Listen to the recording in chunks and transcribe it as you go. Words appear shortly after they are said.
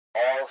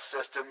All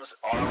systems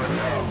are a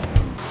go.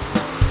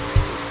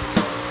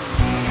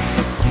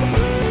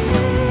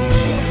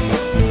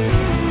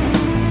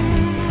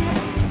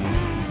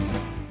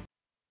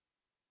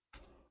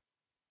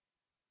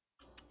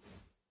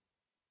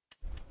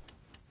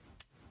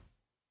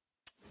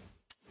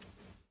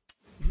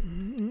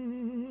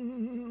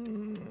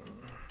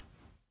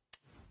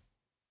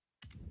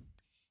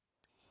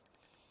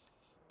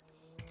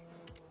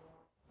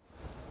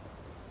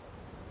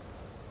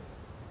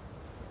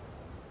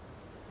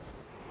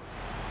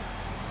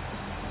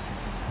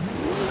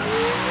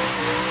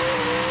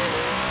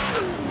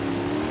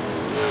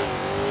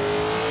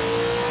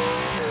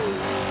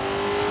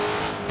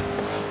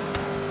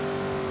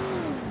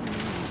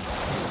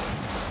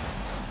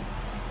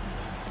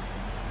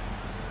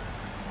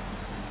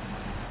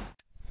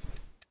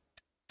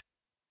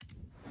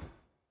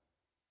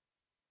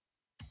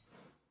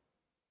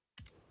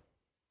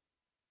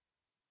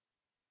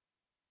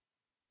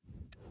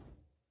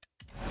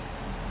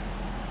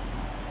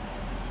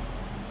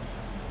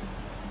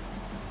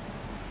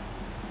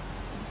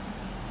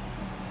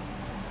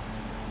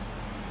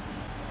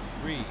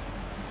 Three,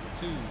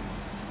 two,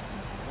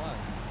 one.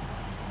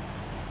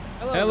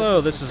 Hello,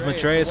 this is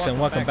Matreus, and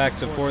welcome back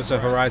to Forza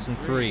Horizon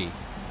 3.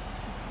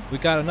 We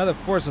got another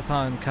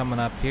Forzathon coming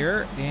up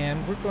here,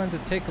 and we're going to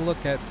take a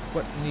look at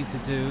what you need to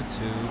do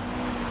to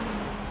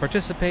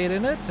participate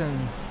in it, and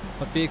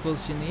what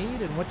vehicles you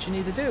need, and what you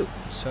need to do.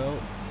 So,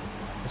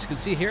 as you can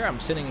see here, I'm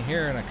sitting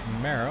here in a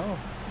Camaro,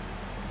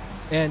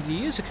 and you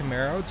use a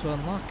Camaro to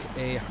unlock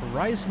a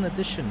Horizon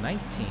Edition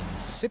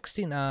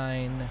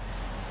 1969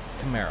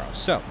 Camaro.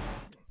 So,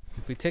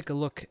 if we take a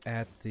look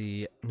at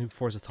the new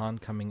Forzathon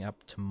coming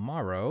up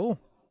tomorrow,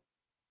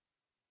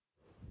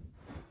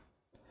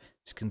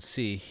 as you can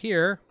see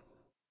here,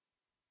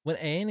 win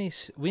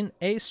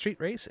a street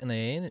race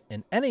in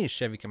any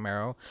Chevy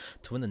Camaro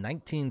to win the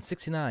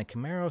 1969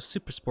 Camaro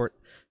Super Sport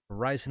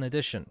Horizon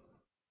Edition.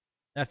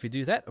 Now, if you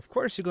do that, of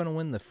course, you're going to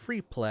win the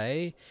free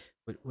play,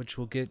 which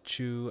will get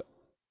you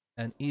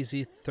an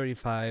easy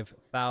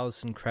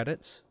 35,000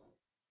 credits.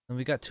 And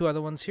we got two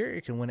other ones here.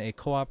 You can win a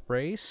co-op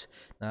race.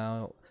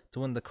 Now, to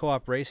win the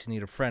co-op race, you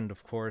need a friend,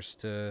 of course,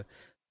 to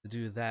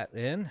do that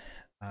in.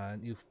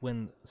 You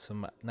win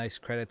some nice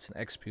credits and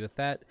XP with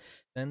that.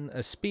 Then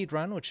a speed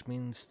run, which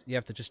means you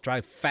have to just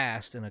drive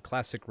fast in a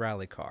classic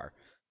rally car.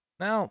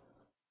 Now,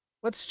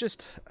 let's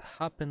just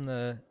hop in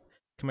the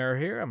Camaro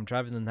here. I'm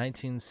driving the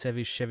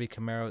 1970 Chevy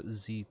Camaro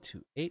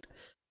Z28,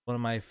 one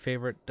of my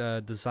favorite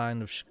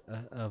design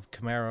of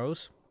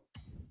Camaros.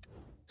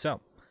 So,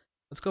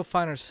 let's go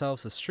find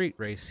ourselves a street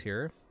race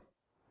here.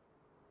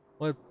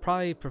 Would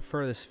probably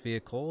prefer this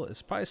vehicle.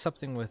 It's probably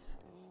something with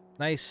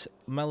nice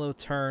mellow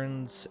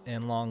turns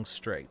and long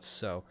straights.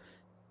 So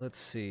let's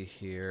see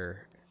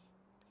here.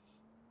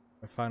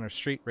 I find our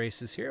street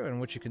races here,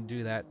 and what you can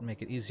do that and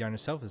make it easier on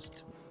yourself is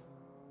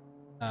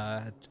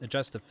to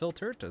adjust the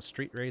filter to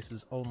street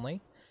races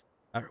only.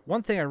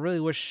 One thing I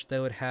really wish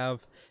they would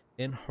have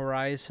in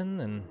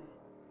Horizon, and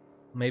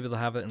maybe they'll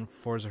have it in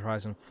Forza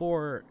Horizon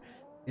 4,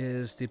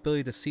 is the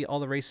ability to see all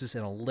the races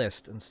in a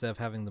list instead of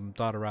having them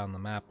dot around the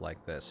map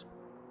like this.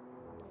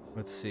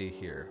 Let's see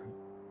here.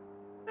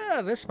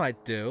 This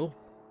might do.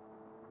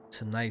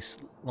 Some nice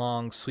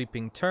long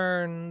sweeping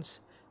turns.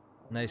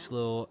 Nice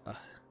little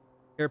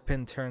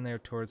hairpin turn there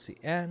towards the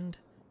end.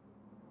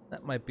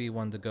 That might be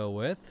one to go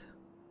with.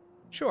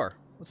 Sure.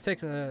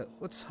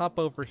 Let's hop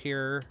over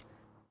here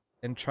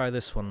and try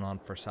this one on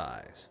for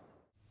size.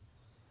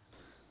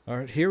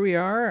 Alright, here we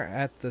are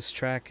at this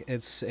track.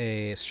 It's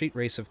a street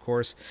race, of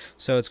course,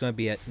 so it's going to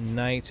be at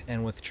night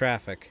and with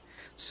traffic.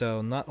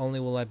 So not only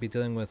will I be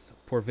dealing with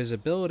poor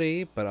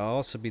visibility, but I'll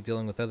also be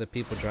dealing with other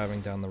people driving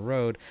down the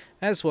road,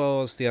 as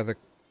well as the other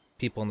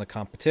people in the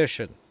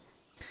competition.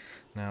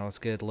 Now let's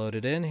get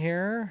loaded in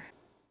here.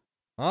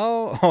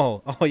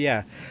 Oh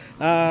yeah.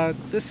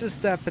 This is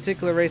that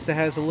particular race that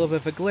has a little bit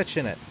of a glitch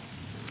in it.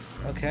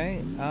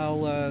 Okay,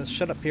 I'll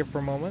shut up here for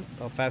a moment.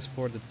 I'll fast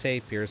forward the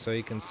tape here so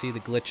you can see the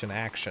glitch in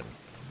action.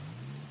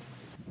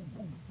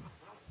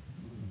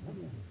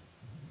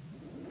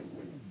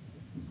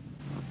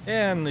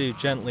 And you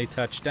gently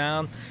touch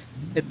down.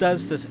 It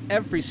does this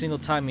every single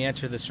time you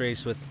enter this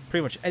race with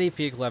pretty much any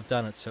vehicle I've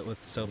done it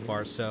with so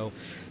far. So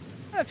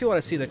if you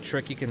want to see the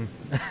trick, you can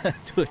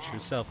do it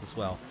yourself as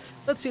well.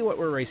 Let's see what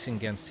we're racing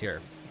against here.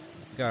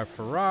 We got a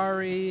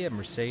Ferrari, a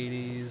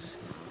Mercedes,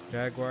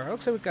 Jaguar.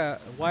 Looks like we've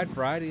got a wide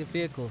variety of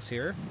vehicles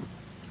here.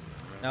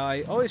 Now,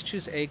 I always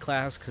choose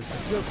A-Class because it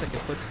feels like it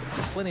puts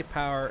plenty of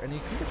power, and you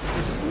can get some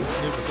decent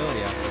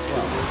maneuverability out as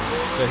well.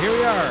 So here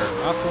we are,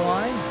 off the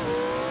line.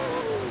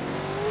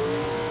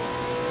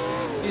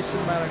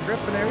 Decent amount of grip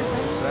and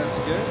everything, so that's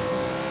good.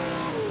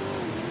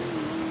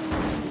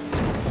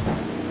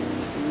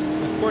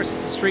 Of course,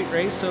 it's a street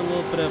race, so a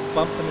little bit of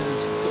bumping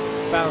is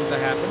bound to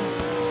happen.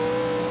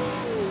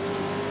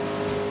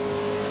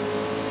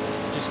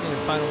 Just need to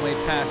find a way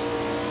past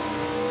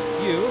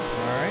you.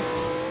 Alright.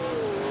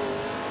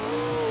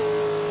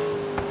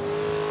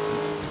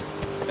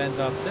 Bend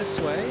off this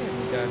way,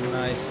 and we got a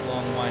nice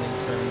long winding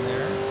turn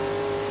there.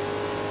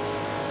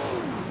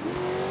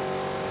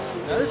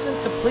 Now, this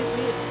isn't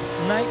completely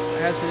night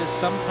as it is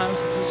sometimes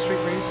to do street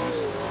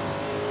races.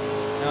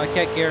 Now, I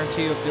can't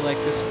guarantee it'll be like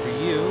this for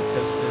you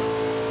because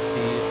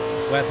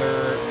the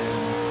weather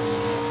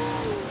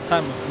and the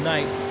time of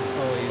night is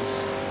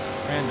always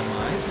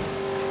randomized.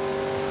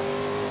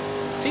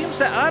 Seems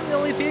that I'm the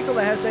only vehicle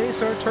that has any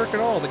sort of torque at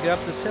all to get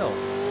up this hill.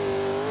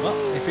 Well,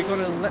 if you're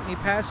going to let me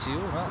pass you,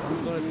 well,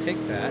 I'm going to take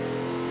that.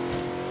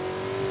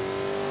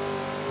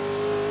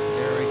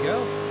 There we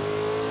go.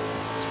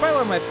 It's probably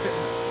one of my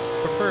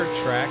preferred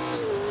tracks.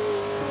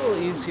 It's a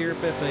little easier,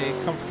 but a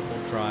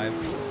comfortable drive,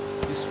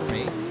 at least for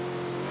me.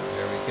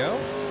 There we go.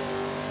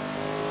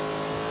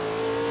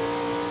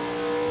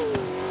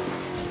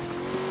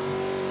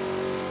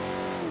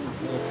 A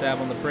little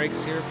dab on the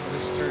brakes here for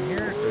this turn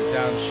here. Go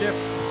downshift.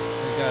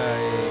 We got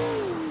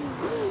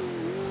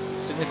a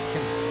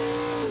significant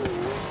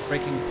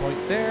braking point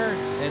there,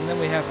 and then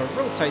we have a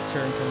real tight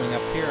turn coming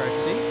up here, I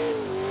see.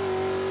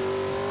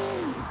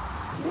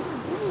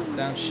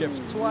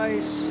 Downshift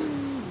twice.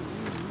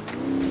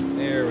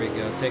 There we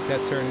go. Take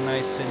that turn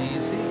nice and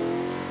easy.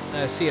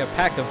 I see a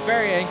pack of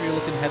very angry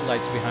looking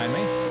headlights behind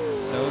me.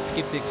 So let's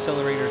keep the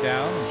accelerator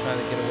down and try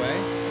to get away.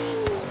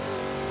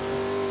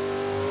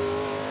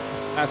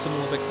 Pass them a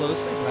little bit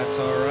closely, but that's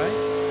alright.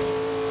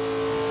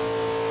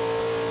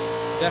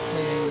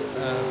 Definitely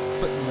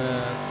putting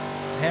the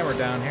hammer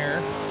down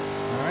here.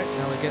 Alright,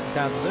 now we get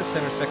down to this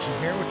intersection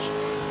here, which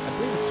I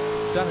believe it's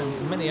done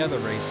in many other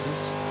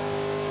races.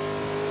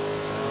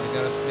 We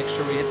gotta make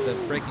sure we hit the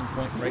braking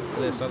point right for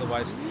this,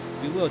 otherwise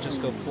we will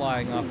just go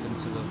flying off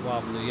into the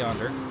wobbly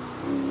yonder.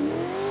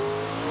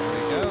 There we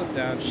go,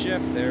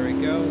 downshift, there we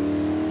go.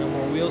 No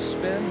more wheel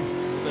spin,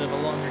 a bit of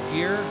a longer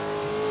gear.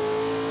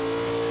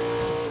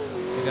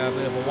 We got a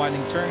bit of a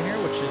winding turn here,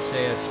 which is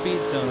a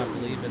speed zone, I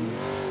believe, in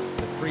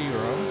the free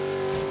roam.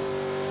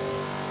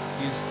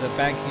 Use the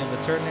banking of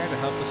the turn there to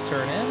help us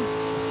turn in.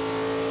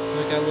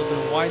 We got a little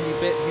bit of windy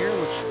bit here,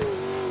 which should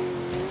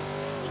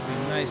be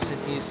nice and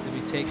easy to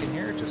be taken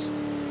here. Just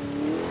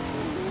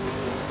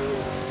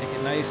take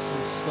it nice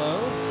and slow,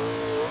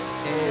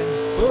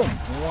 and boom,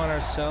 we won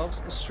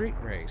ourselves a street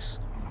race.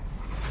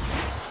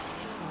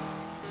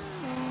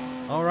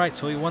 All right,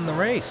 so we won the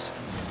race.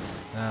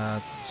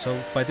 So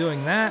by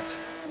doing that,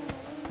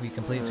 we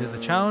completed 2 of the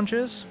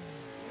challenges.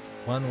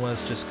 One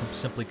was just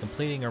simply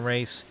completing a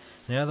race,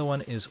 and the other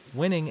one is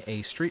winning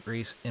a street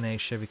race in a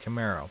Chevy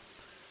Camaro.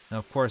 Now,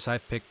 of course, I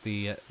picked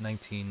the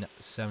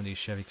 1970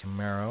 Chevy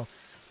Camaro,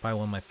 probably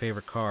one of my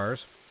favorite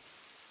cars.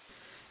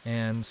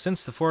 And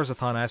since the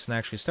Forzathon hasn't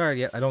actually started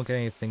yet, I don't get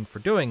anything for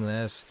doing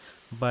this,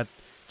 but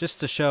just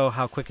to show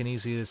how quick and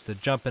easy it is to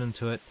jump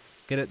into it,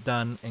 get it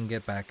done, and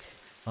get back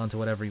onto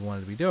whatever you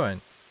wanted to be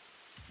doing.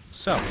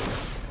 So,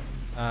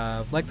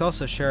 I'd like to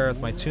also share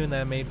my tune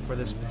that I made for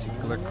this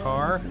particular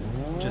car.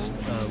 Just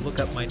look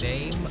up my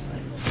name,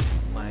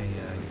 my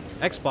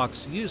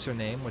Xbox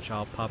username, which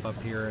I'll pop up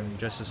here in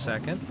just a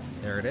second.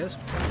 There it is.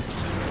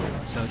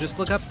 So just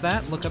look up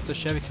that, look up the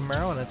Chevy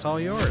Camaro, and it's all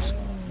yours.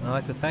 And I'd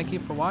like to thank you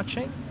for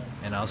watching,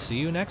 and I'll see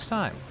you next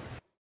time.